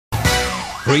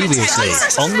Previously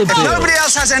on the If bill. nobody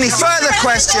else has any further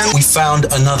questions... We found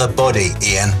another body,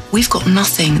 Ian. We've got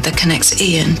nothing that connects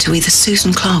Ian to either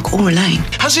Susan Clark or Elaine.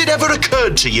 Has it ever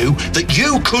occurred to you that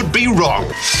you could be wrong?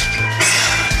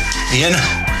 Ian?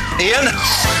 Ian?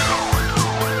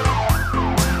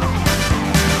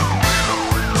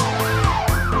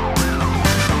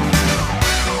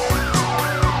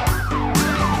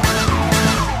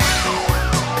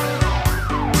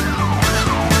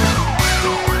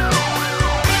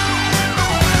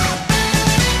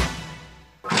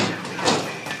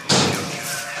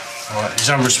 He's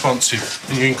unresponsive.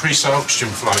 Can you increase the oxygen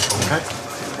flow, okay?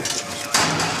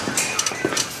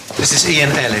 This is Ian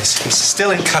Ellis. He's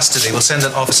still in custody. We'll send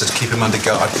an officer to keep him under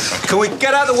guard. Can we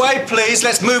get out of the way, please?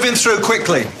 Let's move him through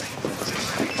quickly.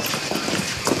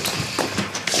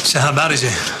 So how bad is he?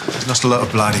 He's lost a lot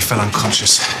of blood. He fell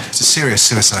unconscious. It's a serious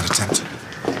suicide attempt.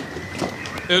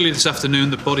 Earlier this afternoon,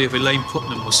 the body of Elaine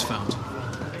Putnam was found.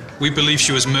 We believe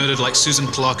she was murdered like Susan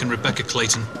Clark and Rebecca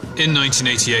Clayton in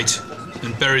 1988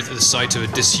 and buried at the site of a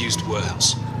disused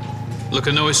warehouse. Look,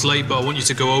 I know it's late, but I want you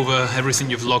to go over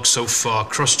everything you've logged so far.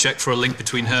 Cross-check for a link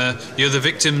between her, the other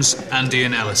victims, and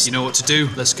Ian Ellis. You know what to do?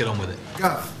 Let's get on with it.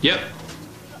 Gov. Yep.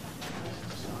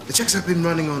 The checks have been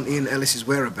running on Ian Ellis's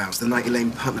whereabouts the night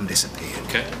Elaine Putnam disappeared.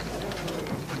 Okay.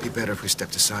 Might be better if we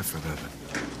stepped aside for a moment.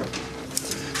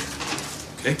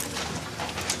 Okay.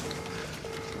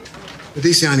 The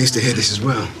DCI needs to hear this as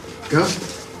well.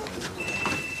 Gov?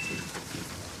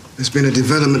 There's been a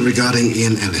development regarding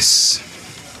Ian Ellis.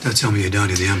 Don't tell me you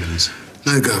died in the ambulance.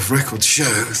 No, Gov. Records show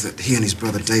that he and his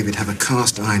brother David have a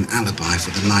cast-iron alibi for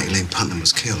the night Elaine Putnam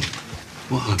was killed.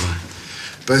 What alibi?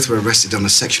 Both were arrested on a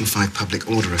Section 5 public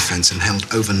order offence and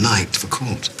held overnight for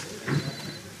court.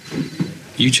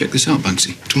 You checked this out,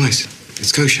 Banksy? Twice.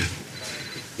 It's kosher.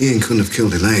 Ian couldn't have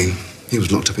killed Elaine. He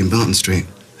was locked up in Barton Street.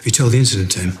 Have you told the incident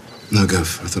to him? No,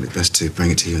 Gov. I thought it best to bring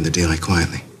it to you and the DI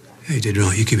quietly. Yeah, you did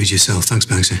right. You keep it to yourself. Thanks,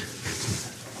 Banksy.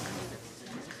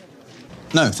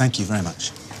 No, thank you very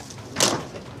much.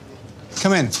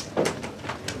 Come in.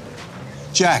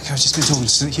 Jack, I've just been talking to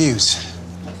St. Hughes.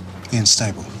 Ian's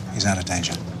stable. He's out of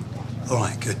danger. All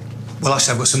right, good. Well,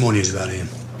 actually, I've got some more news about Ian.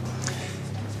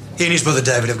 He and his brother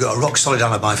David have got a rock-solid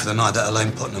alibi for the night that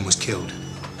Elaine Putnam was killed.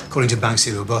 According to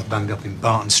Banksy, they were both banged up in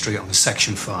Barton Street on the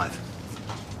Section 5.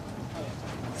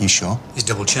 You sure? He's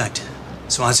double-checked.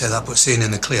 So I'd say that puts Ian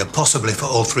in the clear, possibly for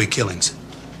all three killings.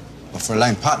 Well, for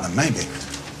Elaine Putnam, maybe.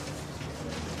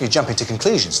 You're jumping to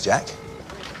conclusions, Jack.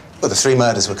 Well, the three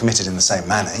murders were committed in the same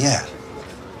manner, yeah.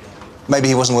 Maybe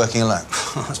he wasn't working alone.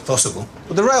 That's possible.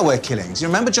 Well, the railway killings, you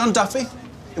remember John Duffy?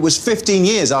 It was 15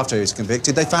 years after he was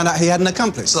convicted, they found out he had an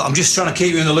accomplice. Look, I'm just trying to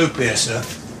keep you in the loop here, sir.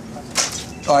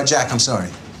 All right, Jack, I'm sorry.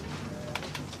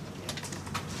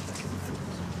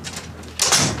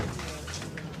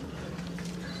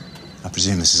 I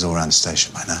presume this is all around the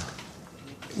station by now.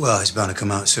 Well, it's bound to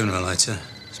come out sooner or later.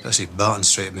 Especially if Barton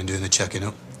Street have been doing the checking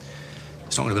up.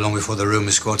 It's not going to be long before the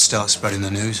rumour squad starts spreading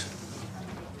the news.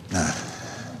 No.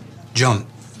 John,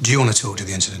 do you want to talk to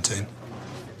the incident team?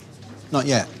 Not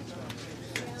yet.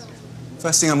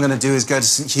 First thing I'm going to do is go to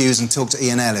St. Hughes and talk to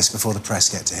Ian Ellis before the press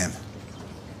get to him.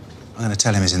 I'm going to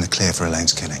tell him he's in the clear for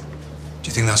Elaine's killing. Do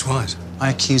you think that's wise? I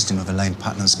accused him of Elaine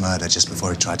Putnam's murder just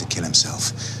before he tried to kill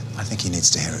himself. I think he needs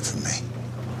to hear it from me.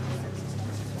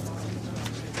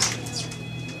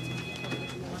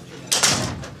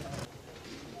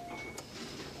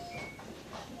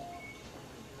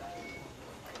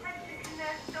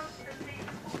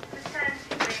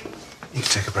 You can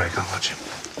take a break. I'll watch him.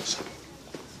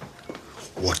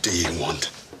 What do you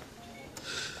want?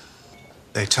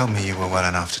 They told me you were well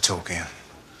enough to talk, Ian.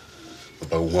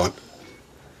 About what?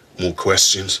 More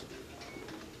questions?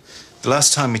 The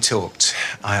last time we talked,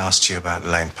 I asked you about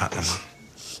Elaine Putnam.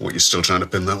 What, you're still trying to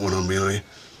pin that one on me, are you?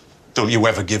 Don't you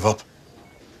ever give up?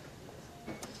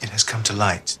 It has come to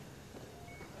light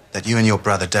that you and your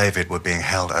brother David were being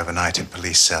held overnight in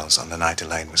police cells on the night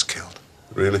Elaine was killed.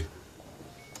 Really?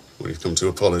 Well, you've come to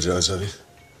apologise, have you?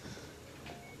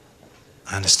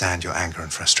 I understand your anger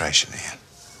and frustration, Ian.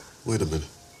 Wait a minute.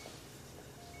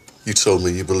 You told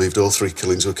me you believed all three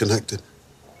killings were connected.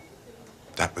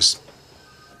 That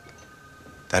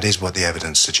is what the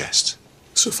evidence suggests.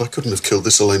 So if I couldn't have killed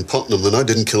this Elaine Putnam, then I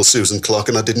didn't kill Susan Clark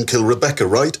and I didn't kill Rebecca,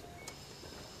 right?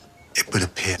 It would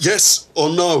appear... Yes or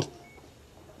no?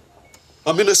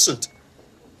 I'm innocent.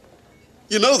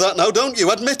 You know that now, don't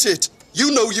you? Admit it.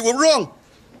 You know you were wrong.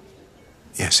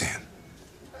 Yes, Ian.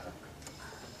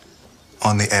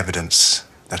 On the evidence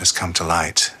that has come to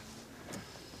light,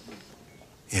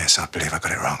 yes, I believe I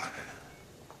got it wrong.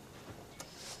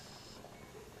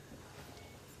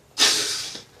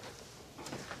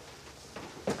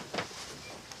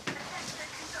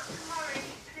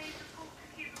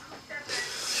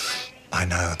 I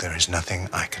know there is nothing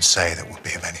I can say that will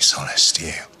be of any solace to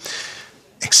you,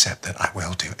 except that I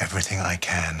will do everything I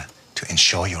can to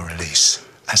ensure your release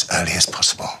as early as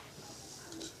possible.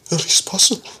 Early as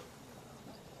possible?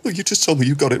 Well, you just told me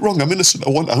you got it wrong. I'm innocent. I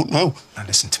want out now. Now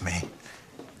listen to me.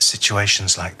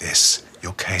 Situations like this,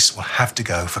 your case will have to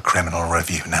go for criminal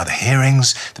review. Now the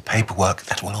hearings, the paperwork,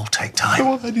 that will all take time.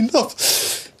 No, I've had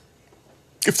enough.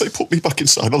 If they put me back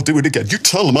inside, I'll do it again. You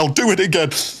tell them I'll do it again.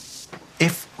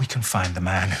 If we can find the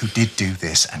man who did do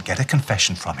this and get a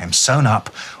confession from him, sewn up,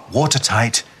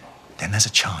 watertight, then there's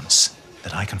a chance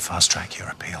that I can fast-track your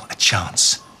appeal. A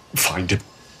chance. Find him.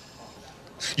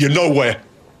 You know where.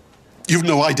 You've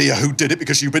no idea who did it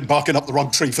because you've been barking up the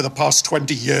wrong tree for the past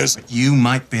 20 years. But you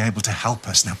might be able to help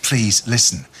us. Now, please,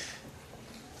 listen.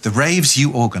 The raves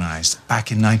you organised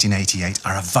back in 1988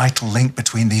 are a vital link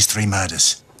between these 3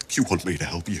 murders. You want me to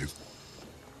help you?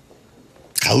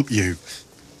 Help you?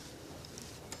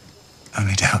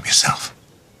 Only to help yourself.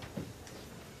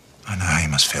 I know how you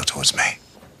must feel towards me.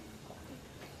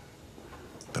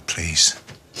 But please,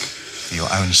 for your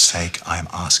own sake, I am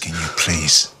asking you,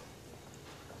 please,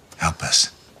 help us.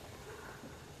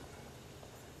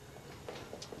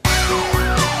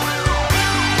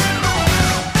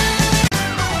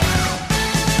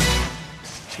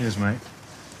 Cheers, mate.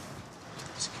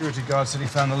 Security guard said he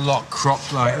found the lock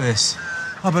cropped like this.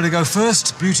 I better go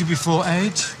first. Beauty before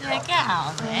age. Yeah, get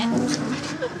out of it.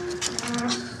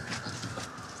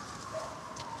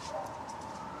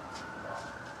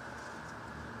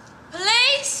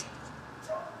 Police?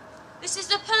 This is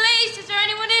the police. Is there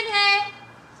anyone in here?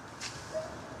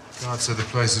 Guard said the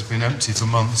place has been empty for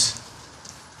months.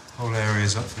 Whole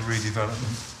area's up for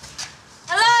redevelopment.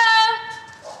 Hello?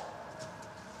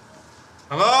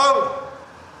 Hello?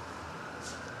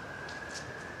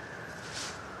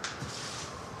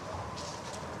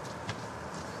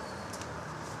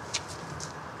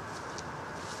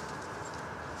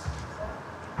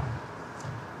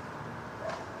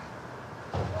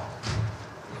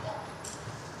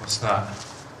 What's that?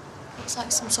 Looks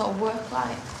like some sort of work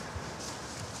light.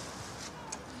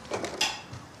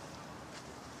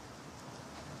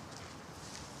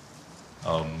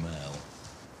 Oh,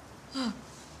 Mel.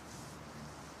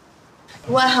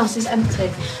 The warehouse is empty.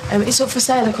 It's up for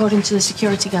sale according to the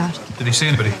security guard. Did he see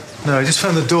anybody? No, I just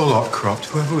found the door lock cropped.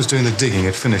 Whoever was doing the digging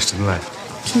had finished and left.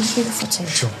 Can you see the footage?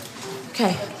 Sure.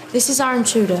 Okay, this is our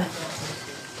intruder.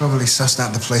 Probably sussed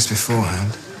out the place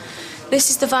beforehand. This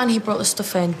is the van he brought the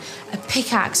stuff in. A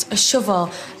pickaxe, a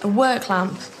shovel, a work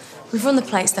lamp. We've run the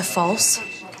plates, they're false.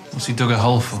 What's he dug a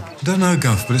hole for? I don't know,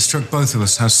 Guff, but it struck both of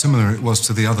us how similar it was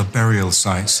to the other burial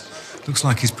sites. Looks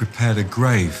like he's prepared a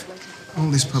grave. All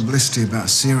this publicity about a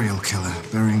serial killer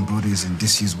burying bodies in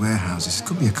disused warehouses. It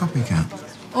could be a copycat.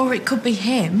 Or it could be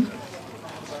him.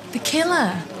 The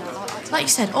killer. Like you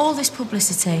said, all this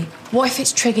publicity. What if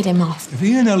it's triggered him off? If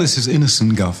Ian Ellis is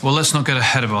innocent, Guff... Well, let's not get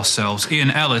ahead of ourselves.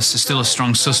 Ian Ellis is still a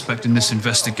strong suspect in this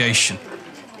investigation.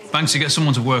 Banksy, get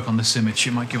someone to work on this image.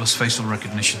 It might give us facial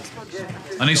recognition.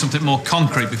 I need something more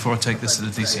concrete before I take this to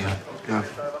the DCI. Yeah.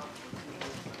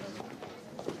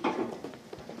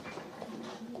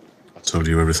 I told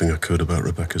you everything I could about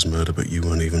Rebecca's murder, but you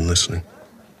weren't even listening.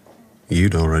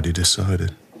 You'd already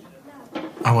decided.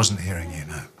 I wasn't hearing you,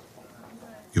 no.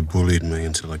 You bullied me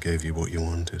until I gave you what you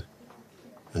wanted.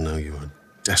 And now you are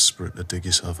desperate to dig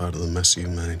yourself out of the mess you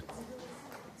made.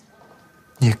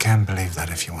 You can believe that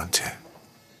if you want to.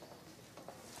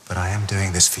 But I am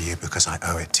doing this for you because I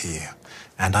owe it to you.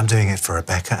 And I'm doing it for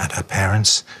Rebecca and her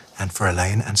parents, and for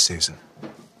Elaine and Susan.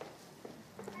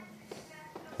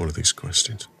 What are these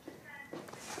questions?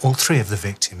 All 3 of the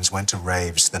victims went to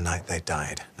raves the night they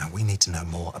died. Now, we need to know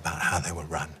more about how they were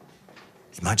run.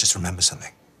 You might just remember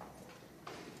something.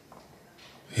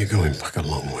 You're going back a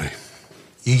long way.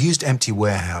 You used empty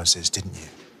warehouses, didn't you?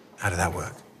 How did that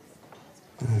work?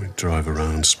 Well, we'd drive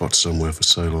around, spot somewhere for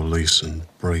sale or lease, and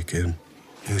break in.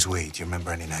 Who's we? Do you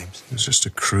remember any names? It was just a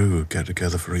crew who'd get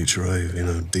together for each rave, you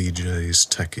know, DJs,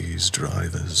 techies,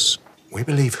 drivers. We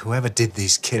believe whoever did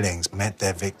these killings met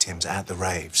their victims at the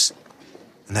raves.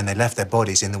 And then they left their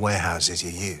bodies in the warehouses you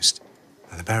used.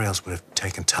 And the burials would have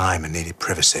taken time and needed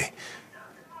privacy.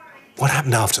 What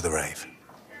happened after the rave?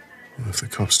 Well, if the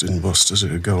cops didn't bust us,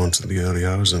 it would go on to the early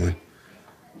hours, I mean.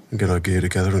 We'd get our gear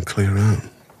together and clear out.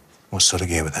 What sort of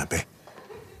gear would that be?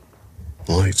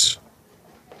 Lights.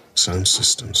 Sound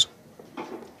systems.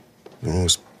 They're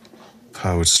always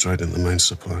powered straight into the main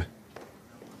supply.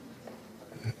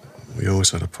 We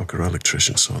always had a pucker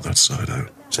electrician sort that side out.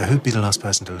 So who'd be the last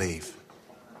person to leave?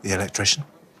 The electrician?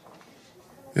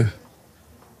 Yeah.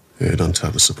 Yeah, he'd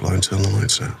untap the supply and turn the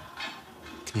lights out.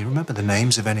 Can you remember the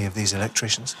names of any of these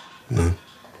electricians? No.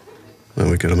 No,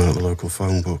 we get them out of the local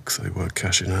phone book. They work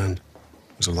cash in hand.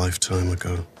 It was a lifetime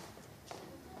ago.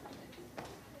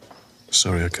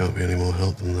 Sorry, I can't be any more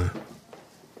help than that.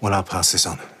 Well, I'll pass this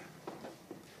on.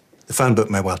 The phone book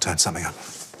may well turn something up.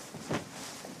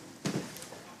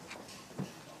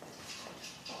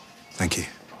 Thank you.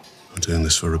 I'm doing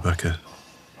this for Rebecca,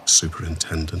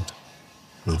 superintendent,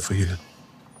 not for you.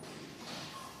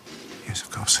 Yes,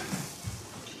 of course.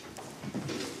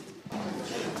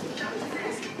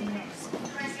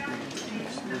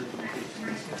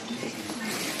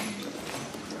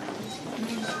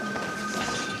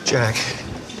 Jack,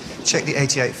 check the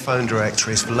 88 phone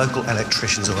directories for local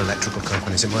electricians or electrical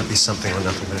companies. It might be something or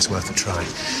nothing, but it's worth a try.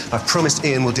 I've promised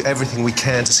Ian we'll do everything we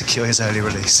can to secure his early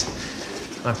release.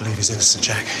 I believe he's innocent,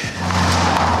 Jack.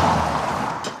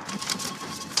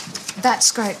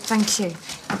 That's great, thank you.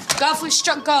 Garth, we've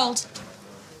struck gold.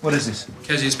 What is this?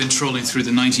 Kezzy has been trawling through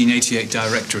the 1988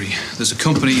 directory. There's a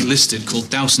company listed called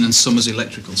Dowson and Summers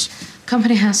Electricals.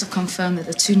 Company House have confirmed that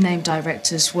the two named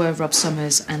directors were Rob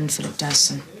Summers and Philip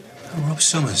Dowson. Oh, Rob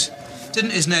Summers.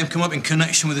 Didn't his name come up in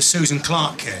connection with the Susan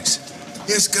Clark case?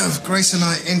 Yes, Gov. Grace and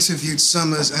I interviewed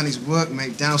Summers and his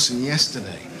workmate Dowson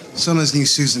yesterday. Summers knew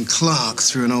Susan Clark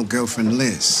through an old girlfriend,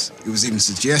 Liz. It was even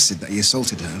suggested that he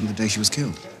assaulted her on the day she was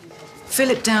killed.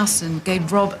 Philip Dowson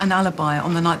gave Rob an alibi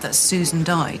on the night that Susan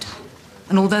died.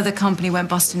 And although the company went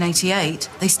bust in '88,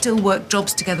 they still worked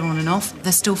jobs together on and off.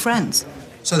 They're still friends.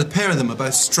 So the pair of them are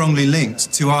both strongly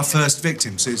linked to our first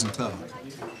victim, Susan Clark.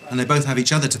 And they both have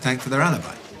each other to thank for their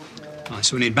alibi. Right,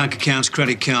 so we need bank accounts,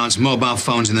 credit cards, mobile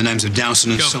phones in the names of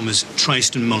Dowson and Summers,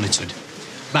 traced and monitored.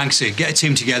 Banksy, get a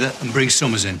team together and bring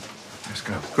Summers in. Let's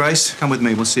go. Grace, come with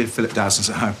me. We'll see if Philip Dowson's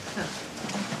at home.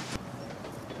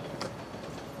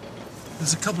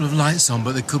 There's a couple of lights on,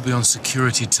 but they could be on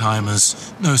security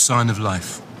timers. No sign of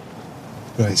life.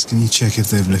 Grace, can you check if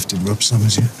they've lifted Rob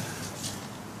Summers yet?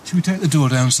 Should we take the door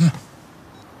down, sir?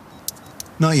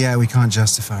 Not yet. We can't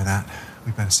justify that.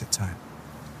 We better sit tight.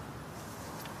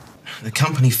 The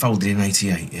company folded in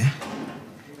 '88, yeah?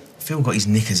 Phil got his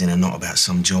knickers in a knot about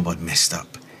some job I'd messed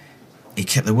up. He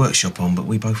kept the workshop on, but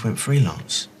we both went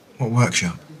freelance. What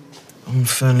workshop? On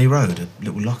Fernley Road, a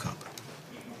little lockup.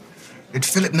 Did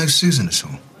Philip know Susan at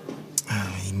all?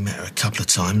 He met her a couple of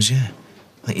times, yeah.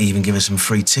 I think he even gave her some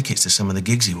free tickets to some of the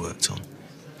gigs he worked on.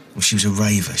 Well, she was a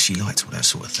raver. She liked all that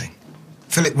sort of thing.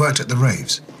 Philip worked at the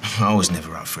raves? I was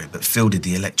never up for it, but Phil did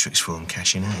the electrics for him,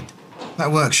 cash in hand.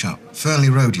 That workshop, Fernley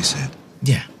Road, you said?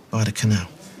 Yeah, by the canal.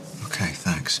 OK,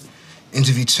 thanks.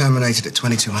 Interview terminated at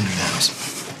 2200 hours.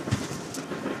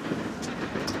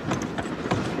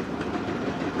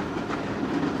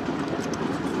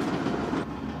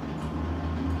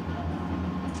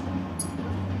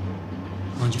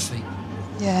 Mind your feet.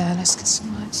 Yeah, let's get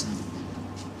some lights on.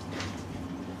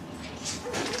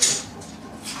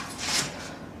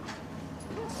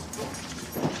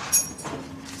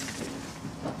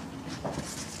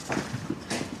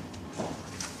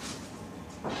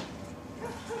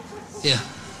 Here.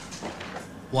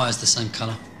 Wire's the same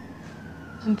colour.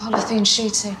 And polythene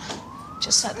sheeting,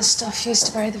 just like the stuff used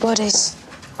to bury the bodies.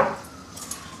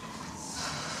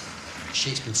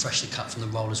 Sheet's been freshly cut from the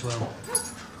roll as well.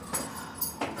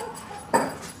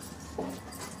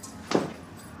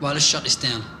 Right, let's shut this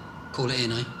down. Call it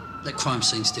in, eh? Let crime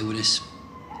scenes deal with this.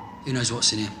 Who knows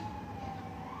what's in here?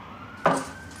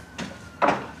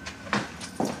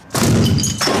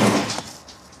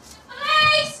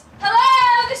 Police!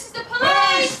 Hello, this is the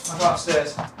police! I'll go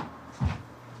upstairs.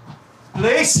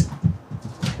 Police?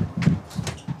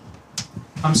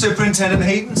 I'm Superintendent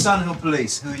Heaton, Sunhill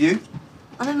Police. Who are you?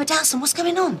 I'm Emma Dowson. What's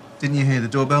going on? Didn't you hear the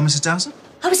doorbell, Mrs. Dowson?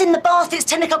 I was in the bath. It's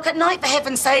 10 o'clock at night, for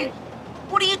heaven's sake.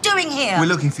 What are you doing here? We're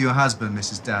looking for your husband,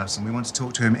 Mrs. Dowson. We want to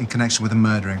talk to him in connection with a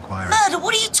murder inquiry. Murder?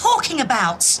 What are you talking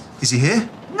about? Is he here?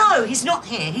 No, he's not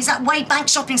here. He's at Wade Bank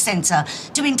Shopping Centre,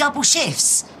 doing double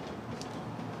shifts.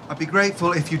 I'd be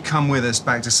grateful if you'd come with us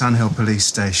back to Sunhill Police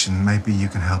Station. Maybe you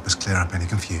can help us clear up any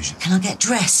confusion. Can I get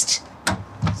dressed?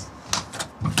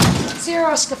 Sierra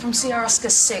Oscar from Sierra Oscar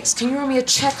 6. Can you run me a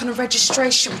check on a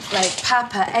registration plate?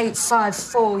 Papa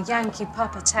 854 Yankee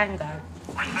Papa Tango.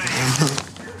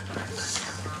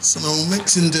 It's an old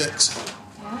mixing desk.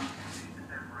 Yeah?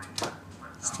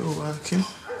 Still working.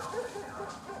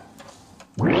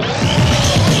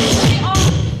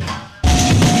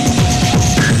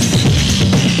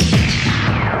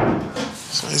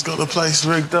 So he's got the place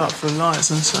rigged up for lights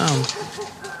and sound.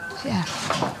 Yeah.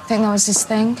 I think that was his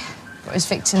thing. Got his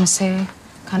victims here.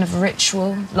 Kind of a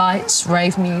ritual. Lights,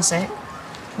 rave music.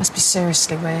 Must be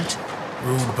seriously weird.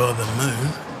 Ruled by the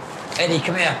moon. Eddie,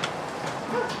 come here.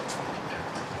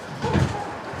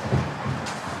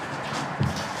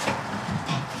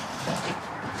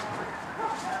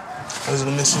 Those are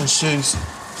the missing shoes.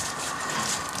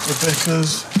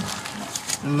 Rebecca's,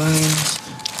 Elaine's,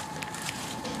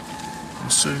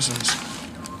 and Susan's.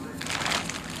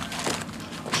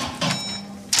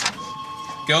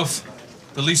 Gov,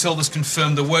 the leaseholders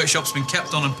confirmed the workshop's been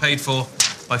kept on and paid for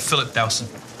by Philip Dowson.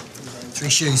 3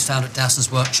 shoes found at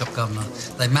Dowson's workshop, Governor.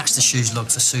 They matched the shoes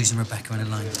logged for Susan, Rebecca and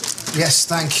Elaine. Yes,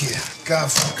 thank you.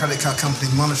 Gov, credit card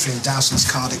company monitoring Dowson's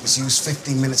card. It was used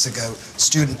 15 minutes ago.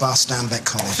 Student bar, Stanbeck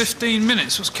College. 15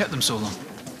 minutes? What's kept them so long?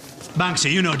 Banksy,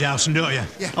 you know Dowson, don't you?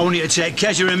 Yeah. I want you to take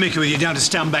Kezia and Mickey with you down to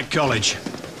Stanbeck College.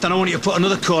 Then I want you to put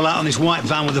another call out on this white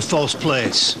van with the false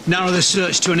plates. Narrow the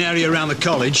search to an area around the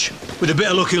college. With a bit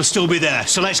of luck, he'll still be there.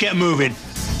 So let's get moving.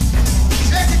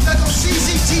 Check if there's no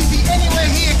CCTV anywhere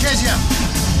here, Kezia.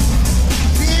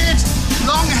 Beard,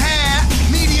 long hair,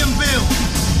 medium build.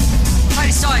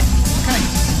 Right side. Okay.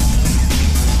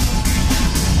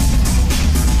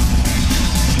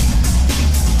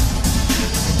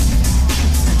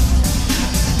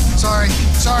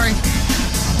 Sorry.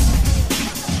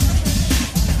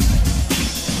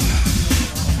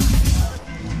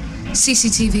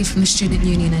 CCTV from the student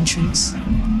union entrance.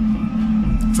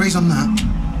 Freeze on that.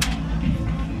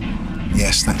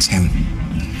 Yes, that's him.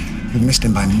 We've missed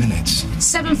him by minutes.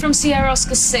 7 from Sierra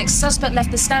Oscar 6. Suspect left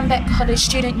the Stanbeck College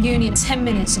Student Union 10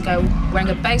 minutes ago, wearing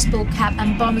a baseball cap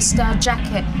and bomber-style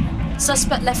jacket.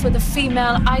 Suspect left with a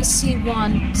female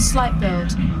IC1, slight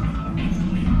build.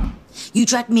 You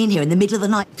dragged me in here in the middle of the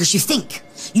night because you think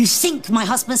my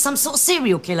husband's some sort of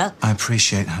serial killer. I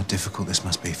appreciate how difficult this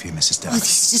must be for you, Mrs. Oh, Dallas.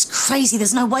 this is just crazy.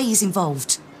 There's no way he's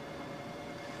involved.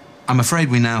 I'm afraid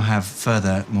we now have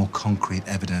further, more concrete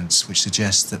evidence which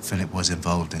suggests that Philip was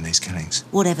involved in these killings.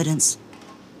 What evidence?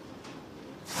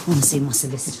 I want to see my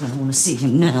solicitor and I want to see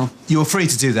him now. You're free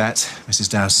to do that, Mrs.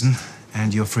 Dowson,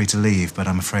 and you're free to leave, but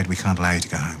I'm afraid we can't allow you to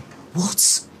go home.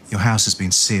 What? Your house has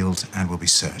been sealed and will be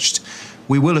searched.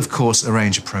 We will, of course,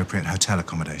 arrange appropriate hotel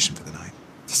accommodation for the night.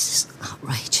 This is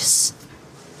outrageous.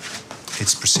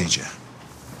 It's procedure.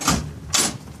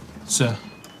 Sir,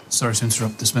 sorry to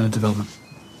interrupt. There's been a development.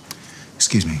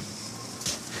 Excuse me.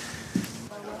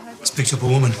 He's picked up a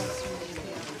woman.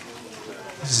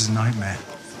 This is a nightmare.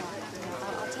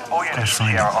 All units from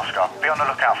Sierra Oscar, be on the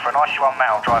lookout for an IC1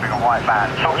 male driving a white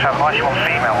van. Talk to have an IC1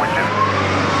 female with him.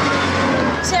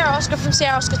 Sierra Oscar from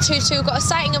Sierra Oscar 22 got a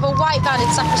sighting of a white van in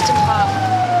Sacriston Park.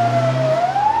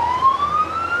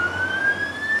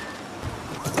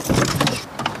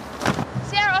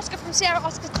 Sierra Oscar from Sierra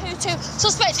Oscar 22.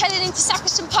 Suspect headed into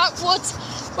Sacriston Park Woods,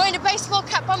 wearing a baseball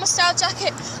cap, bomber-style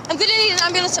jacket. I'm going to need an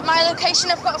ambulance at my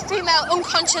location. I've got a female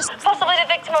unconscious, possibly the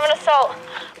victim of an assault.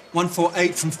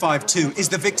 148 from 52. Is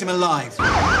the victim alive? Are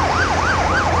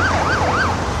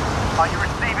you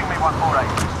receiving me,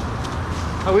 148?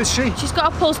 Oh, is she? She's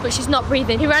got a pulse, but she's not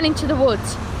breathing. He ran into the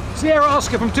woods. Sierra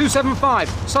Oscar from 275.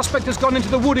 Suspect has gone into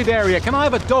the wooded area. Can I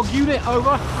have a dog unit?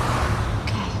 Over.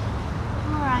 Okay.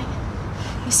 All right.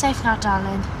 You're safe now,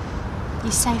 darling.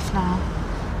 You're safe now.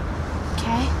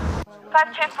 Okay?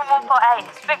 52 from 148.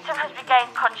 Victim has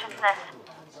regained consciousness.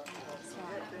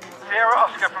 Sierra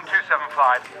Oscar from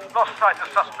 275. Lost sight of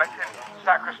suspect in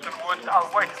Sacriston Woods. I'll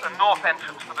wait at the north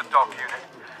entrance for the dog unit.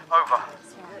 Over.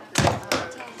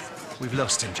 We've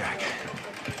lost him, Jack.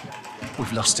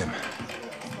 We've lost him.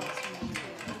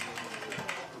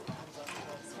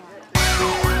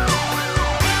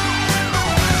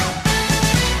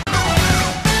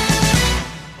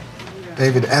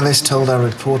 David Ellis told our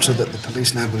reporter that the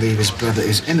police now believe his brother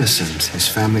is innocent. His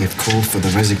family have called for the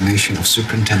resignation of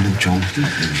Superintendent John Heaton.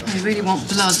 They really want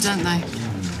blood, don't they?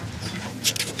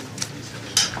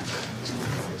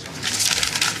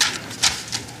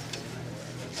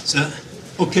 Sir?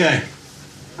 OK.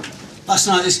 Last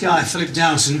night, this guy, Philip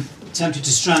Dowson, attempted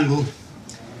to strangle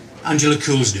Angela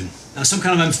Coulsdon. Now, some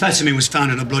kind of amphetamine was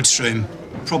found in her bloodstream,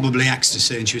 probably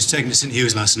ecstasy, and she was taken to St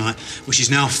Hugh's last night, where she's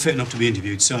now fit enough to be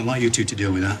interviewed, so I'd like you two to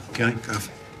deal with that, OK?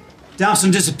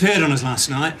 Dowson disappeared on us last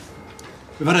night.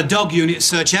 We've had a dog unit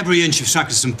search every inch of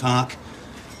Sacriston Park,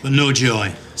 but no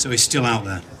joy, so he's still out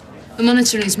there. We're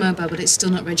monitoring his mobile, but it's still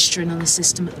not registering on the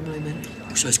system at the moment.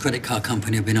 So his credit card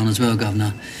company have been on as well,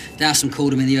 Governor. Dowson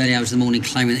called him in the early hours of the morning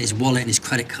claiming that his wallet and his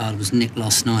credit card was nicked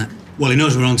last night. Well, he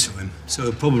knows we're onto him, so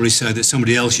he'll probably say that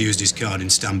somebody else used his card in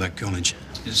Stanbeck College.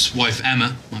 His wife,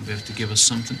 Emma, might be able to give us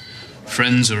something.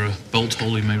 Friends or a bolt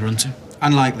hole he may run to.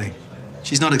 Unlikely.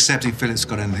 She's not accepting Philip's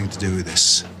got anything to do with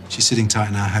this. She's sitting tight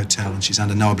in our hotel and she's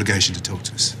under no obligation to talk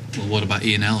to us. Well, what about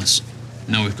Ian Ellis?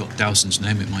 Now we've got Dowson's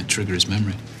name, it might trigger his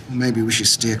memory. Well, maybe we should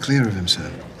steer clear of him,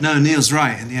 sir. No, Neil's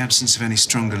right. In the absence of any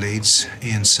stronger leads,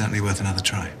 Ian's certainly worth another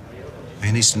try.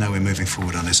 He needs to know we're moving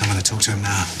forward on this. I'm going to talk to him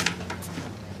now.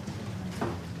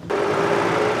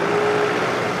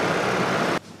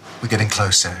 getting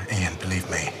closer, Ian, believe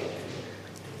me.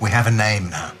 We have a name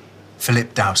now.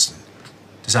 Philip Dowson.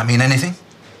 Does that mean anything?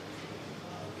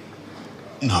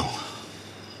 No.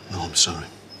 No, I'm sorry.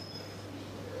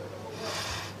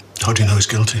 How do you know he's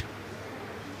guilty?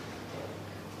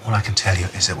 All I can tell you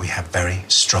is that we have very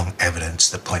strong evidence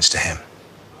that points to him.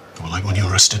 Well, like when you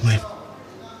arrested me.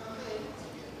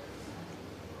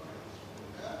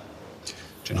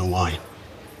 Do you know why?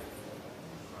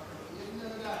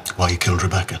 Why you killed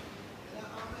Rebecca?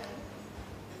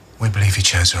 We believe he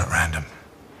chose her at random.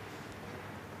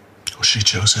 Or she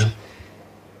chose him?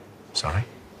 Sorry?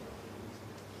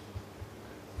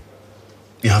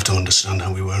 You have to understand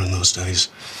how we were in those days.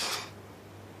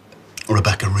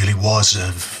 Rebecca really was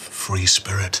a free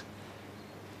spirit.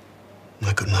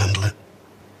 I couldn't handle it.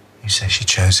 You say she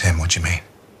chose him, what do you mean?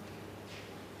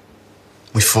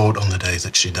 We fought on the day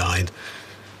that she died.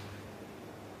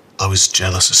 I was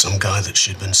jealous of some guy that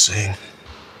she'd been seeing.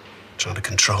 Trying to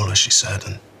control her, she said,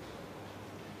 and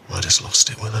I just lost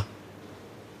it with her.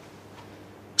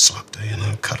 Slapped her, you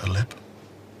know, cut her lip.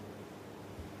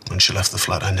 When she left the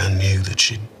flat, I now knew that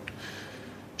she'd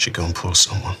go and pull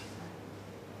someone.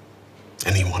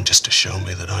 Anyone just to show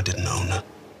me that I didn't own her.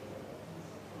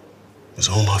 It was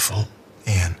all my fault.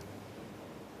 Ian,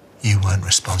 you weren't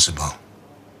responsible.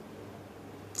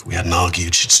 If we hadn't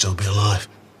argued, she'd still be alive.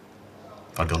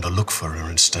 If I'd gone to look for her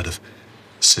instead of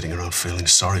sitting around feeling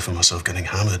sorry for myself getting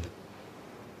hammered, it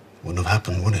wouldn't have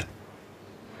happened, would it?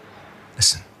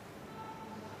 Listen,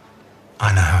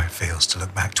 I know how it feels to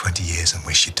look back 20 years and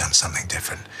wish you'd done something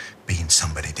different, been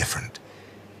somebody different.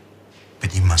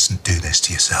 But you mustn't do this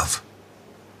to yourself.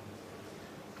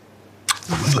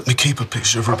 They wouldn't let me keep a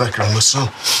picture of Rebecca and my son.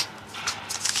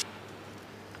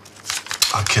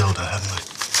 I killed her, hadn't I?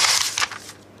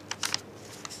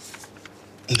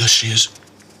 And there she is.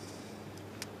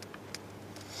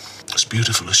 As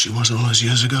beautiful as she was all those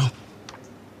years ago.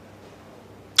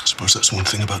 I suppose that's one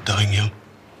thing about dying young.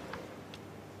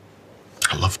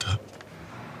 I loved her.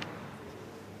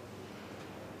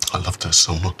 I loved her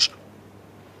so much.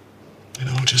 You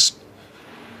know, just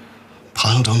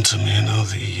piled onto me, you know,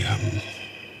 the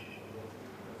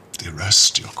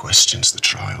arrest, your questions, the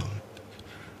trial.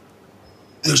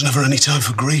 There was never any time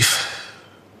for grief.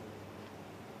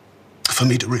 For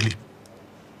me to really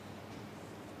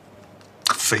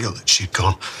feel that she'd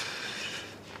gone.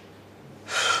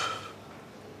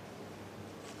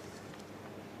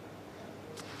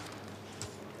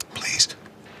 Please.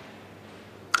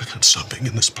 I can't stop being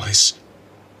in this place.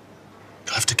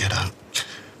 I have to get out.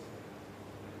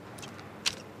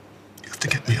 You have to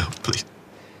get me out, please.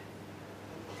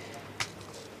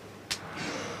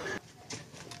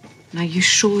 Now, you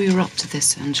sure you're up to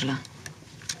this, Angela?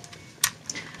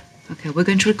 Okay, we're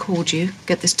going to record you,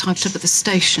 get this typed up at the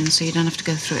station so you don't have to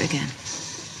go through it again.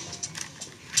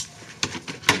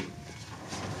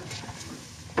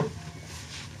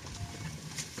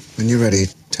 When you're ready,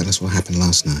 tell us what happened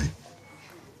last night.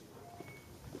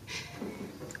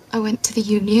 I went to the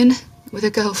Union with a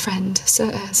girlfriend,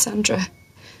 Sandra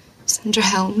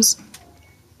Helms.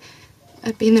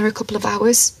 I'd been there a couple of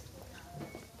hours.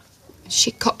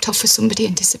 She copped off with somebody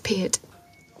and disappeared.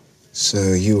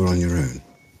 So you were on your own?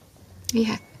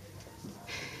 Yeah.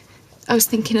 I was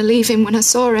thinking of leaving when I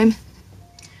saw him.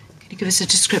 Can you give us a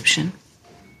description?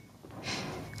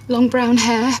 Long brown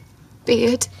hair,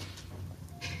 beard.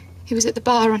 He was at the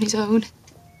bar on his own.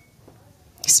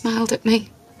 He smiled at me,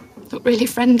 looked really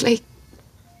friendly.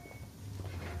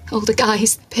 Older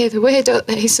guys pay the way, don't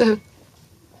they? So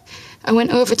I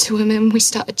went over to him and we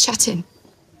started chatting.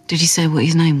 Did he say what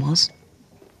his name was?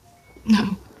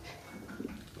 No.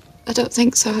 I don't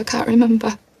think so. I can't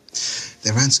remember.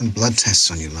 They ran some blood tests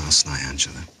on you last night,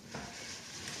 Angela.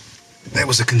 There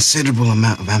was a considerable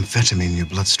amount of amphetamine in your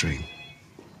bloodstream.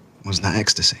 Was that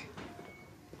ecstasy?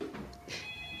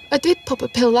 I did pop a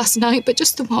pill last night, but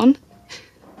just the one.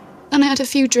 And I had a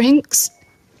few drinks.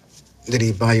 Did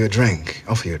he buy you a drink?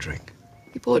 Offer you a drink?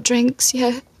 He bought drinks,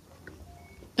 yeah.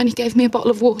 And he gave me a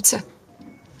bottle of water.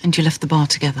 And you left the bar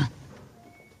together?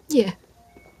 Yeah.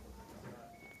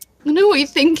 I know what you're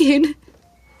thinking.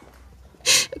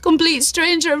 A complete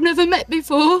stranger I've never met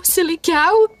before. Silly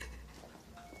cow.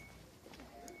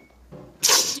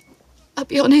 I'll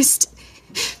be honest.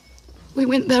 We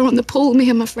went there on the pool, me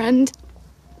and my friend.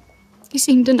 He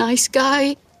seemed a nice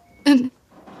guy, and...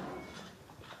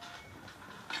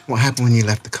 What happened when you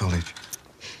left the college?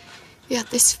 He had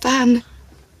this van.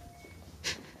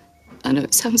 I know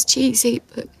it sounds cheesy,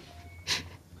 but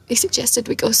he suggested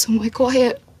we go somewhere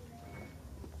quiet.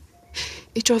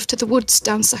 He drove to the woods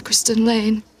down Sacriston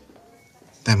Lane.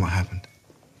 Then what happened?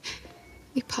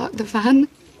 He parked the van,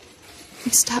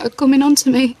 It started coming on to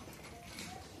me.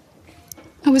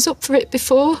 I was up for it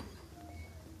before,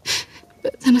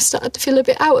 but then I started to feel a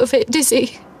bit out of it,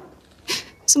 dizzy.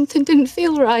 Something didn't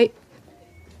feel right.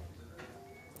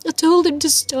 I told him to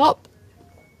stop,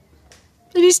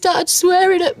 and he started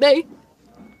swearing at me.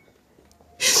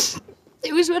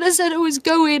 It was when I said I was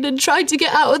going and tried to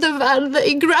get out of the van that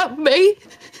he grabbed me.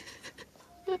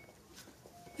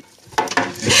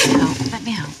 Let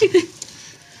me help.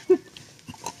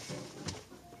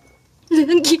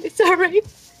 Thank you, sorry.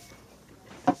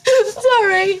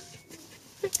 Sorry.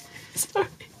 Sorry.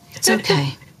 It's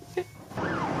okay.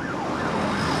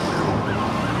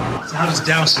 So how does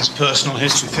Dowson's personal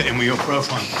history fit in with your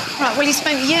profile? Right, well, he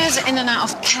spent years in and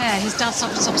out of care. His dad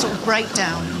suffered some sort of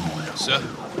breakdown. Sir?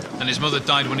 And his mother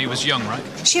died when he was young, right?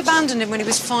 She abandoned him when he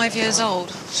was 5 years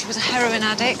old. She was a heroin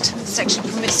addict, sexually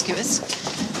promiscuous.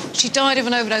 She died of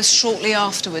an overdose shortly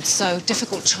afterwards, so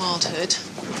difficult childhood.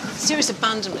 Serious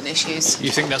abandonment issues.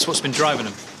 You think that's what's been driving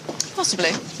him?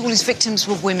 Possibly. All his victims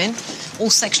were women, all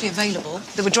sexually available.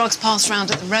 There were drugs passed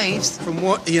around at the raves. From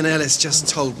what Ian Ellis just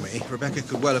told me, Rebecca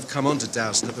could well have come on to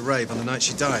Dowson at the rave on the night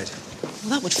she died. Well,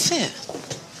 that would fit.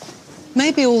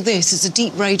 Maybe all this is a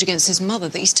deep rage against his mother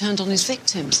that he's turned on his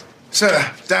victims.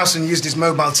 Sir, Dowson used his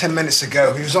mobile 10 minutes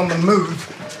ago. He was on the move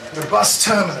at a bus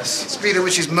terminus. Speed at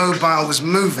which his mobile was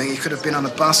moving, he could have been on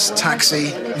a bus,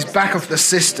 taxi. He's back off the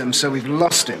system, so we've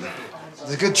lost him.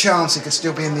 There's a good chance he could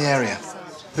still be in the area.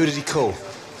 Who did he call?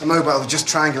 The mobile was just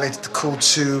triangulated the call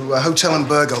to a hotel on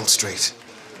Bergold Street.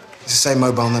 It's the same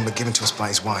mobile number given to us by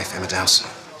his wife, Emma Dowson.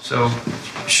 So,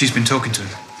 she's been talking to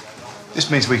him?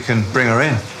 This means we can bring her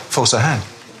in, force her hand.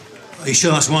 Are you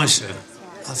sure that's wise, sir?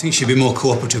 I think she'd be more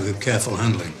cooperative with careful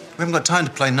handling. We haven't got time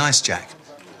to play nice, Jack.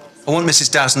 I want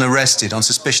Mrs. Dowson arrested on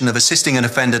suspicion of assisting an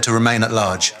offender to remain at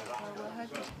large.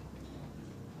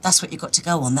 That's what you got to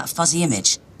go on, that fuzzy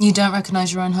image. You don't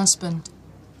recognise your own husband?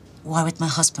 Why would my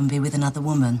husband be with another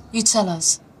woman? You tell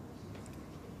us.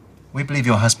 We believe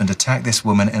your husband attacked this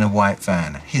woman in a white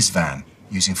van, his van,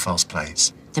 using false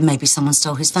plates. Then maybe someone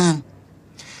stole his van.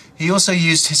 He also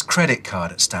used his credit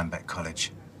card at Stanbeck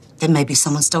College. Then maybe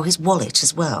someone stole his wallet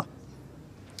as well.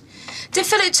 Did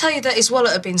Philip tell you that his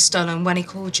wallet had been stolen when he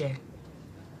called you?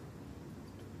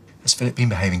 Has Philip been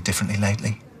behaving differently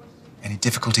lately? Any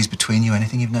difficulties between you,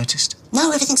 anything you've noticed?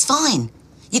 No, everything's fine.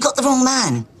 You got the wrong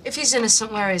man. If he's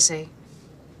innocent, where is he?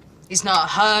 He's not at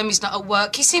home, he's not at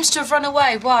work. He seems to have run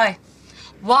away. Why?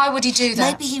 Why would he do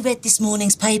that? Maybe he read this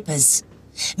morning's papers.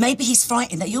 Maybe he's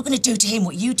frightened that you're going to do to him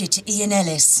what you did to Ian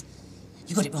Ellis.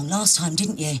 You got it wrong last time,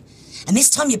 didn't you? And this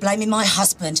time you're blaming my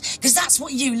husband, because that's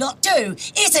what you lot do,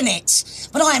 isn't it?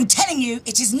 But I am telling you,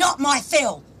 it is not my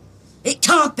Phil. It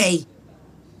can't be.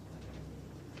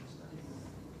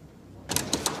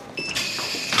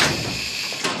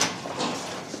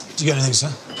 Did you get anything,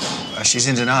 sir? She's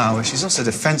in denial, but she's also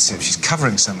defensive. She's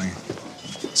covering something.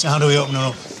 So how do we open her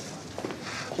up?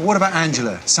 Well, what about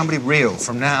Angela? Somebody real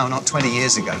from now, not 20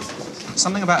 years ago.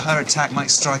 Something about her attack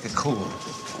might strike a chord.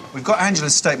 We've got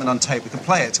Angela's statement on tape. We can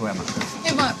play it to Emma.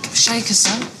 It might shake us,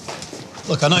 son.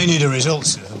 Look, I know you need a result,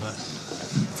 sir, but...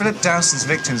 Philip Dowson's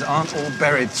victims aren't all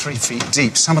buried 3 feet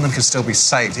deep. Some of them can still be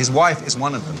saved. His wife is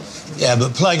one of them. Yeah,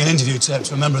 but playing an interview tape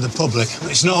to a member of the public,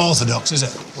 it's not orthodox, is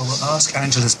it? Well, we'll ask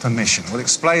Angela's permission. We'll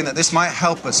explain that this might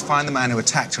help us find the man who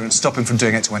attacked her and stop him from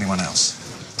doing it to anyone else.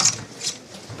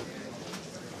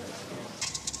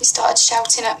 He started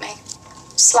shouting at me,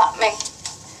 slapped me.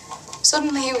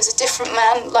 Suddenly he was a different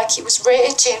man, like he was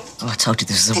raging. Oh, I told you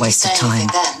this was a waste of time.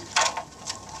 Then?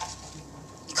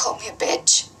 He called me a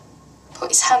bitch, put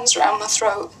his hands around my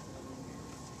throat.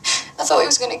 I thought he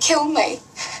was going to kill me.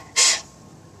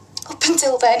 Up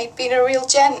until then, he'd been a real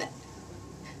gent.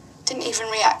 Didn't even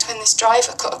react when this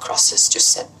driver cut across us,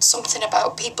 just said something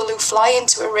about people who fly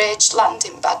into a rage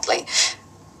landing badly.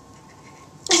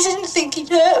 I didn't think he'd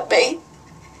hurt me.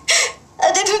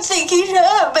 I didn't think he'd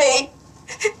hurt me.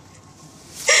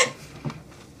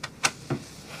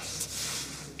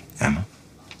 Emma?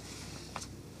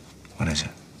 What is it?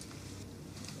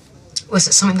 Was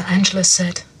it something that Angela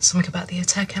said? Something about the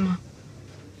attack, Emma?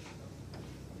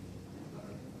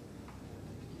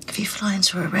 If you fly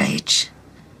into a rage,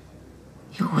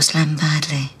 you always land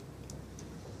badly.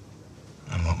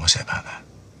 And what was it about that?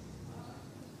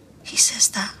 He says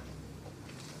that.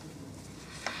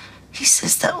 He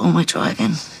says that when we're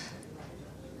driving.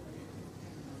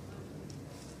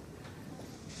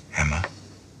 Emma?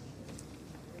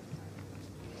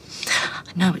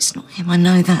 I know it's not him, I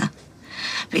know that.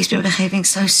 But he's been behaving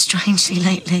so strangely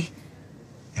lately.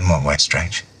 In what way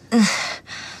strange?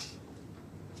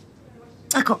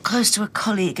 I got close to a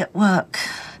colleague at work.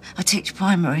 I teach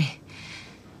primary.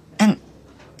 And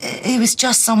He was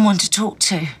just someone to talk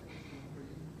to.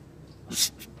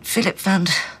 Philip found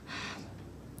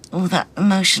all that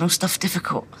emotional stuff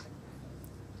difficult.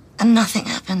 And nothing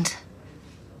happened.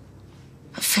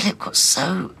 But Philip got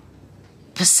so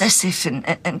possessive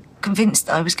and convinced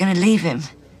that I was going to leave him.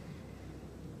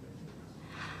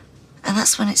 And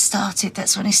that's when it started.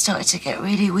 That's when he started to get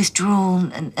really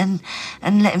withdrawn and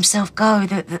let himself go.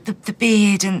 The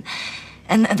beard and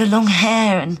the long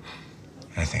hair and...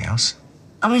 Anything else?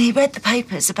 I mean, he read the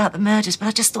papers about the murders, but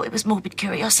I just thought it was morbid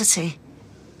curiosity.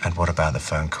 And what about the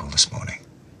phone call this morning?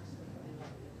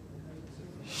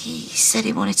 He said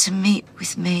he wanted to meet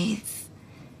with me,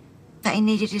 that he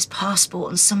needed his passport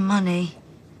and some money.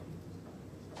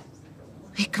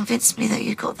 He convinced me that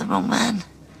you got the wrong man.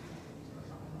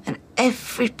 And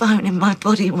every bone in my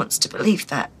body wants to believe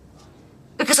that.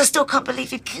 Because I still can't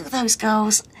believe he'd kill those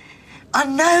girls. I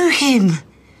know him.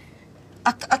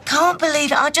 I can't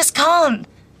believe it. I just can't.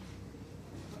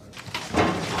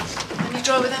 Can you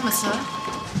drive with Emma, sir?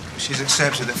 She's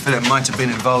accepted that Philip might have been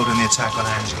involved in the attack on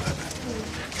Angela.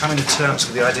 Coming to terms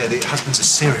with the idea that her husband's a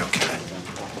serial killer.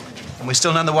 And we're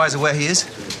still none the wiser where he is?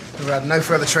 We've had no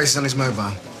further traces on his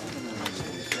mobile.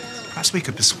 Perhaps we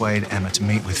could persuade Emma to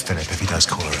meet with Philip if he does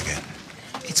call her again.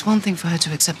 It's one thing for her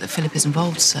to accept that Philip is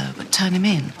involved, sir, but turn him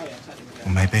in.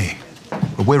 Well, maybe.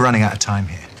 But we're running out of time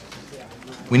here.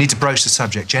 We need to broach the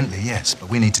subject gently, yes, but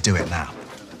we need to do it now.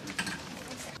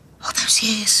 All those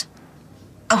years,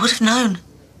 I would have known.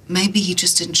 Maybe he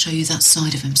just didn't show you that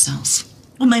side of himself.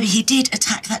 Well, maybe he did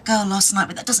attack that girl last night,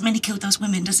 but that doesn't mean he killed those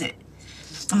women, does it?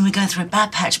 When we're going through a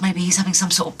bad patch, maybe he's having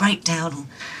some sort of breakdown or...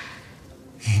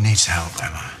 He needs help,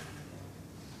 Emma.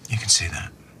 You can see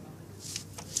that.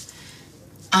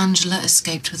 Angela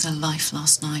escaped with her life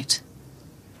last night.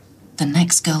 The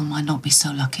next girl might not be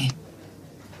so lucky.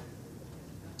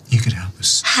 You could help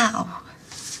us. How?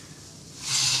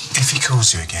 If he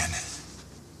calls you again,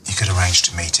 you could arrange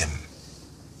to meet him.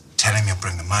 Tell him you'll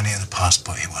bring the money and the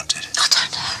passport he wanted. I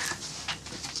don't know.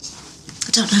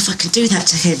 I don't know if I can do that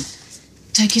to him.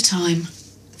 Take your time.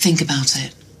 Think about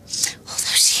it. All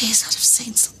those years I'd have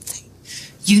seen something.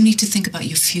 You need to think about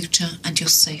your future and your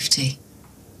safety.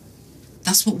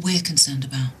 That's what we're concerned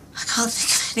about. I can't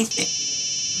think of anything.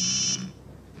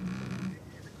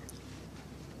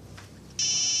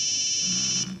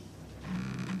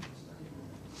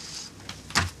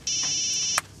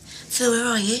 Phil, where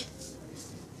are you?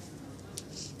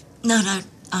 No,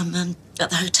 I'm at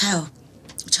the hotel.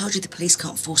 I told you the police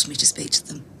can't force me to speak to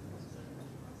them.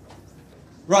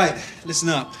 Right, listen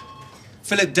up.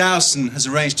 Philip Dowson has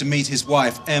arranged to meet his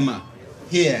wife, Emma,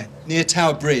 here, near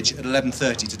Tower Bridge at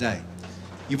 11:30 today.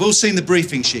 You've all seen the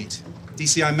briefing sheet.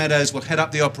 DCI Meadows will head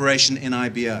up the operation in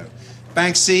IBO.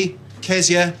 Banksy,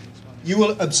 Kezia, you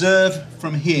will observe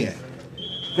from here.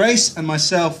 Grace and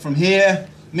myself from here,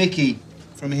 Mickey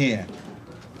from here.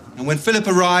 And when Philip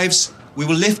arrives, we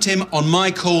will lift him on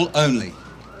my call only.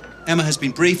 Emma has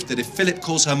been briefed that if Philip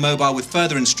calls her mobile with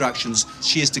further instructions,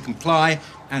 she is to comply,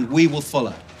 and we will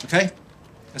follow. Okay?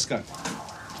 Let's go.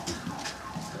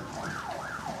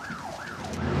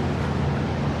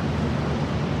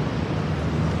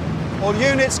 All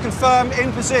units confirmed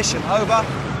in position. Over.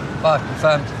 5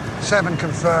 confirmed. 7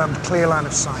 confirmed. Clear line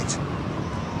of sight.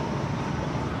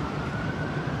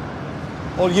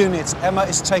 All units, Emma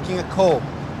is taking a call.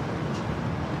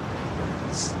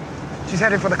 She's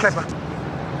headed for the Clipper.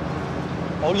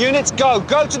 All units, go.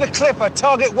 Go to the Clipper.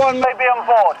 Target 1 may be on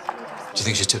board. Do you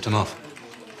think she's tipped him off?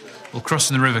 Well,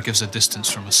 crossing the river gives a distance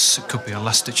from us. It could be a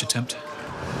last-ditch attempt.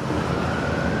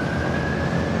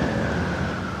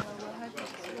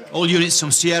 All units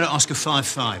from Sierra Oscar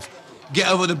 5-5. Get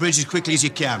over the bridge as quickly as you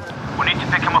can. We need to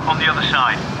pick him up on the other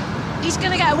side. He's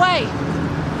gonna get away.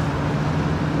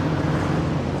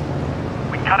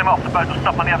 We can cut him off. The boat will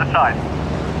stop on the other side.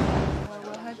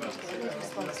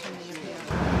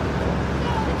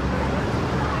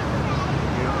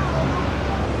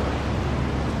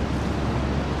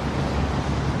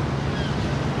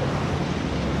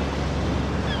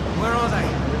 Where are they?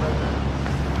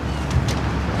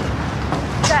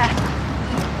 There.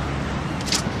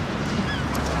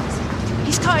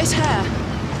 He's cut his hair.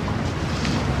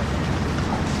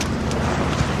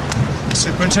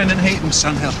 Superintendent Heaton,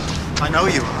 Sunhill. I know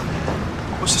you are.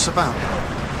 What's this about?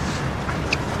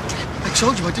 I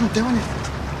told you I didn't do anything.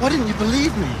 Why didn't you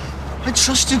believe me? I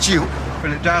trusted you.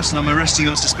 Philip Dowson, I'm arresting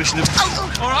you on suspicion of...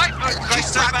 All right.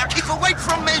 Grace, stay back. Keep away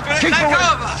from me. Keep Take away.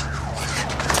 cover.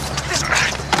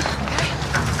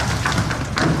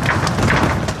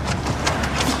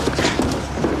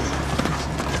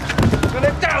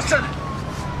 Philip Dowson,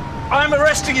 I'm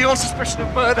arresting you on suspicion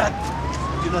of murder.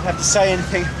 You do not have to say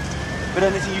anything. But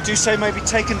anything you do say may be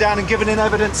taken down and given in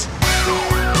evidence.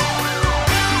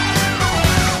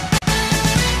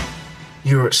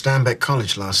 You were at Stanbeck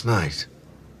College last night.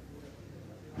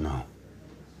 No.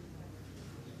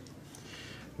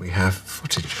 We have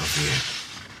footage of you.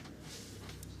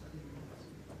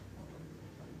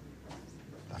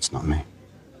 That's not me.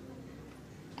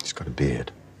 He's got a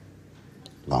beard.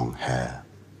 Long hair.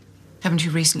 Haven't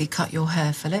you recently cut your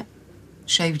hair, Philip?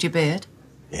 Shaved your beard?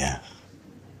 Yeah.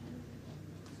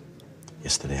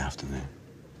 Yesterday afternoon.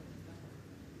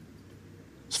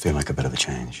 It's feeling like a bit of a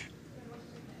change.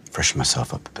 Freshen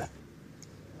myself up a bit.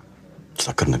 So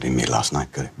that couldn't have been me last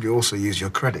night, could it? You also used your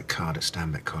credit card at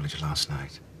Stanbeck College last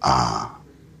night. Ah.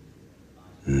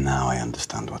 Now I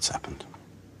understand what's happened.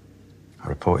 I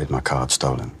reported my card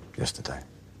stolen yesterday.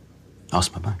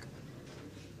 Asked my bank.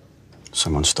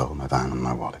 Someone stole my van and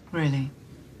my wallet. Really?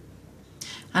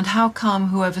 And how come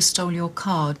whoever stole your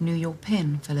card knew your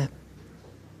PIN, Philip?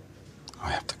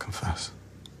 I have to confess.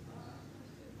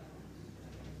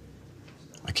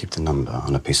 I keep the number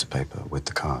on a piece of paper with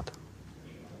the card.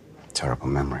 Terrible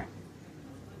memory.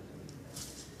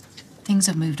 Things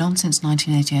have moved on since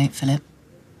 1988, Philip.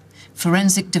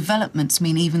 Forensic developments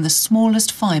mean even the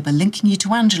smallest fibre linking you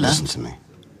to Angela... Listen to me.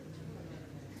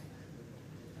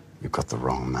 You've got the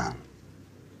wrong man.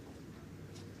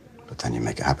 But then you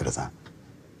make a habit of that.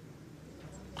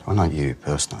 Well, not you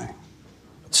personally,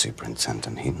 but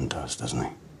Superintendent Heaton does, doesn't he?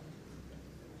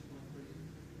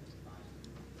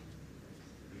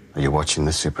 Are you watching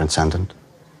this, Superintendent?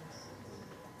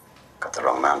 Got the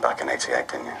wrong man back in '88,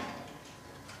 didn't you?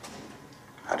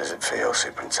 How does it feel,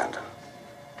 Superintendent?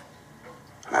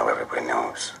 Now everybody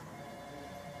knows.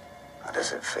 How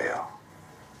does it feel?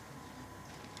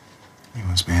 He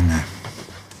wants me in there.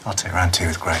 I'll take round two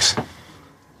with Grace.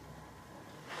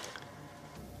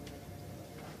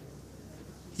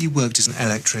 You worked as an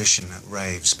electrician at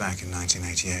Raves back in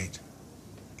 1988.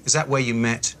 Is that where you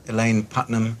met Elaine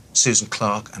Putnam, Susan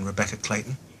Clark, and Rebecca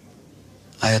Clayton?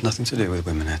 I had nothing to do with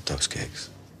women at those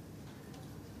gigs.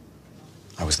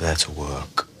 I was there to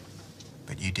work.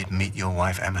 But you did meet your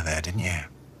wife Emma there, didn't you?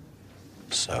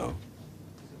 So?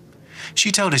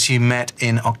 She told us you met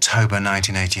in October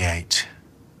 1988.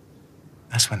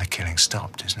 That's when the killing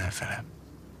stopped, isn't it, Philip?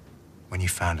 When you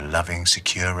found a loving,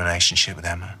 secure relationship with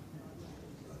Emma.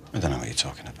 I don't know what you're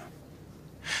talking about.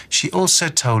 She also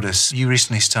told us you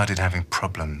recently started having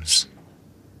problems.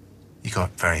 You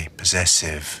got very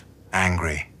possessive,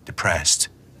 angry, depressed.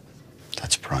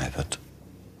 That's private.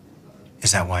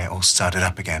 Is that why it all started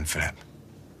up again, Philip?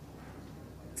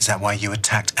 Is that why you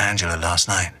attacked Angela last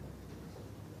night?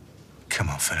 Come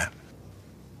on, Philip.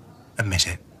 Admit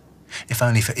it. If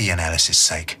only for Ian Ellis's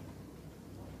sake.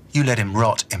 You let him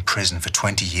rot in prison for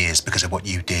 20 years because of what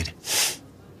you did.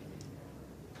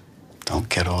 Don't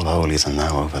get all holier than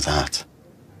thou over that.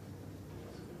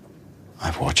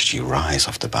 I've watched you rise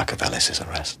off the back of Ellis's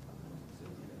arrest.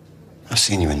 I've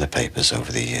seen you in the papers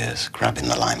over the years, grabbing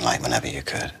the limelight whenever you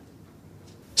could.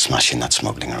 Smashing that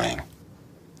smuggling ring.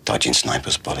 Dodging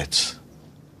snipers' bullets.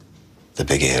 The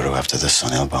big hero after the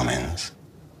Sun Hill bombings.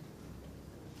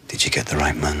 Did you get the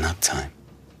right man that time?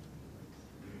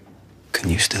 Can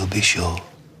you still be sure?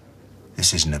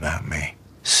 This isn't about me.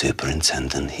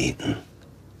 Superintendent Heaton.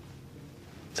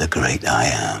 The great I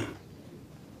am.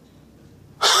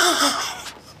 Oh,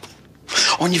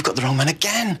 and you've got the wrong man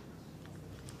again.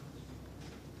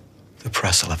 The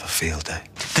press will have a field day.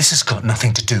 This has got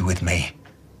nothing to do with me.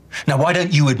 Now, why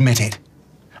don't you admit it?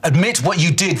 Admit what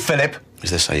you did, Philip. Is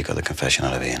this how you got the confession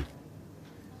out of Ian?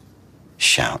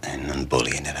 Shouting and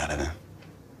bullying it out of him?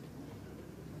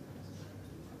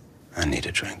 I need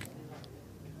a drink.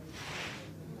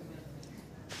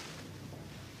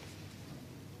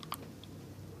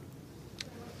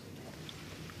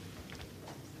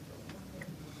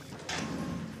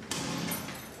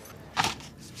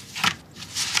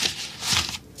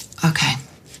 Okay.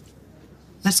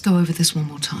 Let's go over this one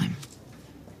more time.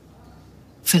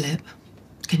 Philip,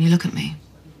 can you look at me?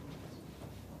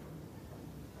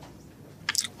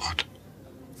 What?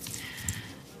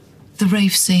 The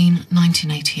rave scene,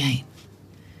 1988.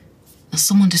 Now,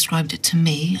 someone described it to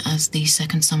me as the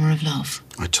second summer of love.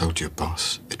 I told your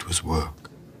boss it was work.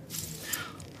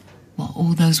 What,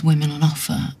 all those women on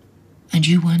offer, and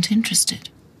you weren't interested?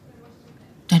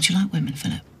 Don't you like women,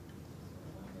 Philip?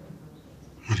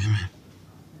 What do you mean?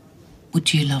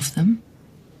 Would you love them?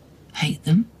 Hate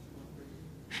them?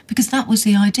 Because that was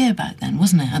the idea back then,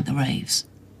 wasn't it, at the raves?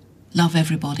 Love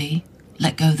everybody,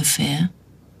 let go of the fear.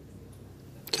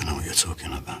 Don't know what you're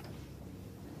talking about.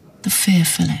 The fear,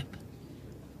 Philip.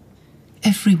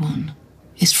 Everyone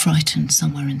is frightened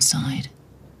somewhere inside.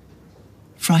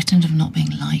 Frightened of not being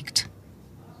liked,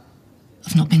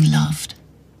 of not being loved,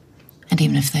 and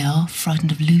even if they are,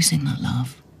 frightened of losing that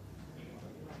love.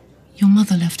 Your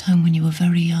mother left home when you were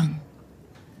very young.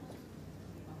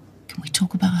 Can we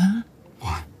talk about her?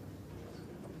 Why?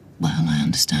 Well, I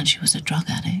understand she was a drug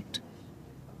addict,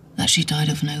 that she died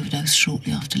of an overdose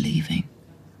shortly after leaving.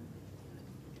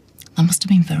 That must have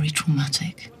been very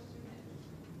traumatic.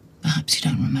 Perhaps you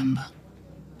don't remember.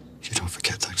 You don't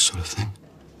forget that sort of thing.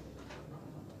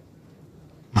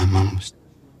 My mum was...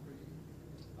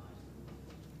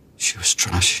 She was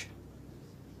trash.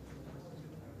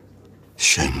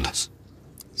 Shameless.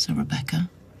 So Rebecca,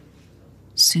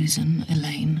 Susan,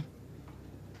 Elaine,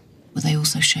 were they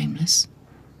also shameless?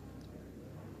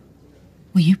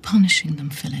 Were you punishing them,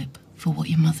 Philip, for what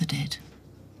your mother did?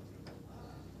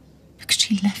 Because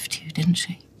she left you, didn't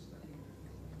she?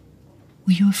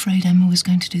 Were you afraid Emma was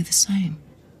going to do the same?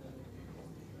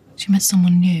 She met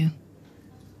someone new,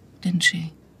 didn't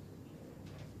she?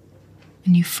 A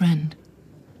new friend.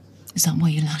 Is that why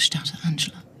you lashed out at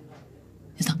Angela?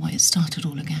 Is that why it started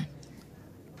all again?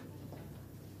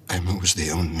 Emma was the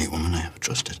only woman I ever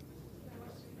trusted.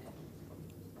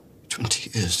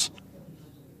 20 years.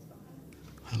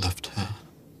 I loved her.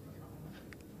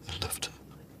 I loved her.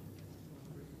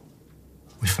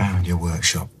 We found your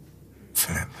workshop,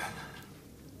 Philip.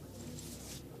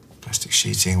 Plastic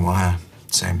sheeting, wire,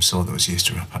 same sort that was used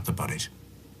to wrap up the bodies.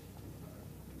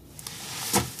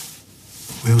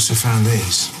 We also found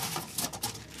these.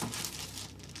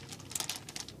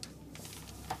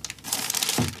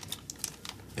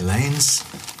 Elaine's,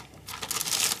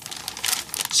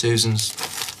 Susan's,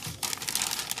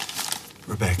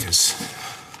 Rebecca's.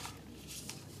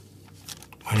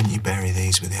 Why didn't you bury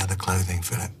these with the other clothing,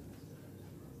 Philip?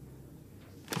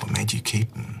 What made you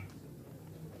keep them?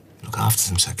 Look after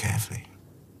them so carefully.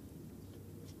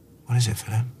 What is it,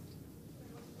 Philip?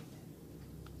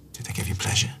 Did they give you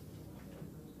pleasure?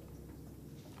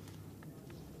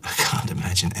 I can't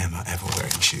imagine Emma ever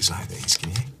wearing shoes like these, can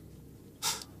you?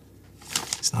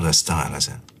 It's not her style, is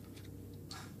it?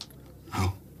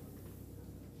 No.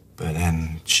 But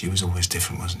then, she was always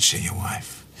different, wasn't she, your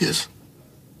wife? Yes.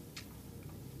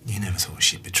 You never thought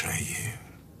she'd betray you.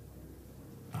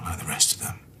 Not like the rest of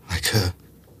them. Like her.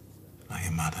 Like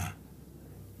your mother.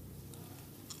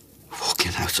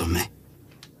 Walking out on me.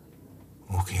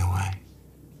 Walking away.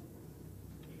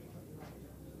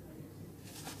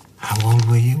 How old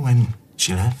were you when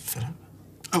she left, Philip?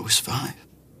 I was 5.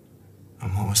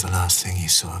 And what was the last thing you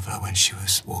saw of her when she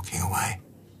was walking away?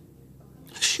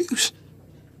 Her shoes.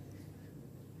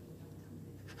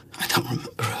 I don't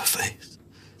remember her face.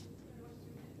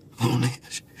 Only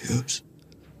her shoes.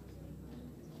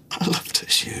 I loved her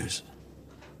shoes.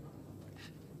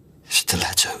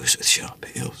 Stilettos with sharp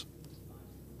heels.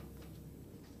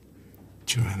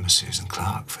 Do you remember Susan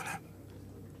Clark, Philip?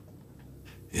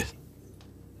 Yes.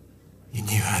 You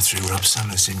knew her through Rob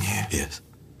Summers, didn't you? Yes.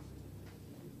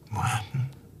 What happened?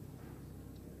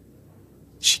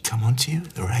 Did she come on to you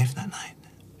at the rave that night?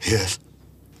 Yes.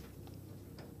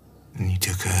 And you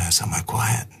took her somewhere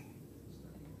quiet,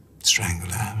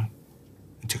 strangled her,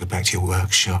 and took her back to your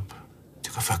workshop,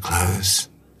 took off her clothes,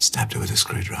 stabbed her with a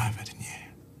screwdriver, didn't you?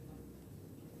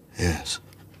 Yes.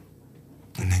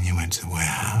 And then you went to the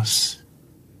warehouse,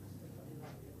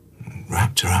 and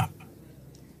wrapped her up,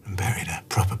 and buried her,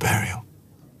 proper burial.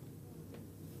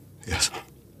 Yes.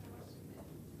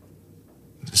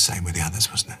 It was the same with the others,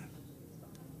 wasn't it?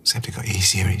 Except it got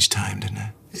easier each time, didn't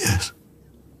it? Yes.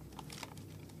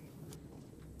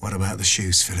 What about the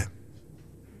shoes, Philip?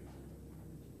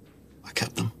 I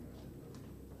kept them.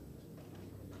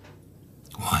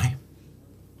 Why?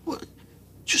 What?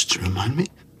 Just to remind me.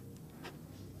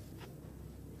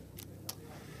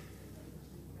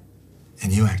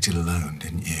 And you acted alone,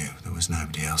 didn't you? There was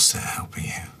nobody else there helping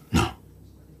you. No.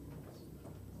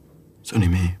 It's only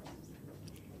me.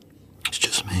 It's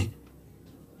just me.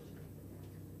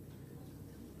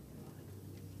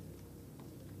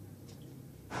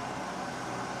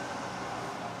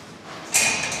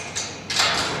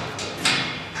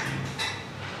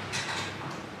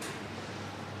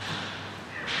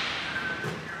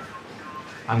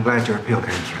 I'm glad your appeal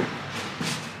came through.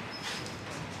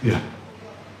 Yeah.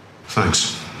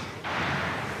 Thanks.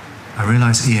 I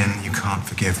realize, Ian, you can't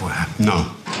forgive what happened.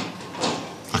 No.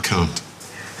 I can't.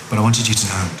 But I wanted you to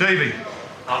know. Davy!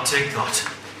 I'll take that.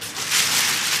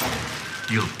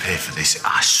 You'll pay for this,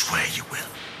 I swear you will.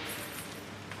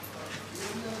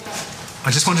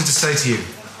 I just wanted to say to you,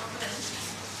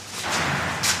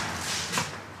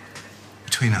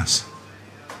 between us,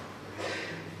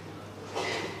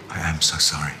 I am so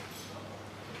sorry.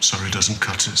 Sorry doesn't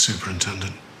cut it,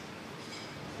 Superintendent.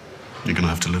 You're going to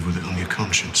have to live with it on your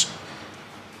conscience.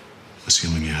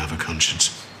 Assuming you have a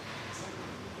conscience.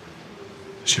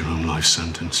 It's your own life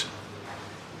sentence.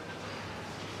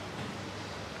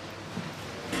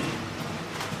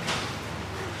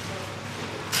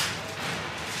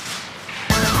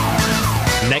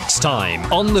 Next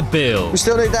time on The Bill. We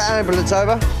still need that ambulance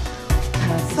over.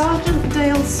 Sergeant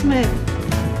Dale Smith.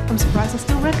 I'm surprised I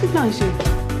still recognise you.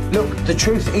 Look, the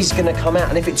truth is going to come out,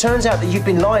 and if it turns out that you've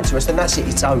been lying to us, then that's it,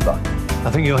 it's over. I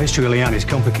think your history with Leanne is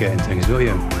complicating things, don't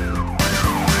you?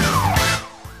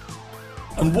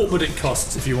 And what would it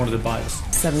cost if you wanted to buy us?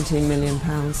 £17 million.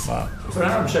 Wow. For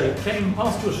an Arab sheikh came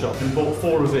past your shop and bought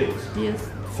 4 of these? Yes.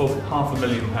 For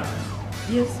 £500,000?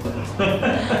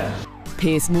 Yes.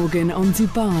 Piers Morgan on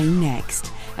Dubai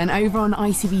next. And over on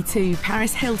ITV2,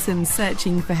 Paris Hilton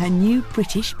searching for her new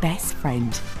British best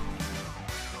friend.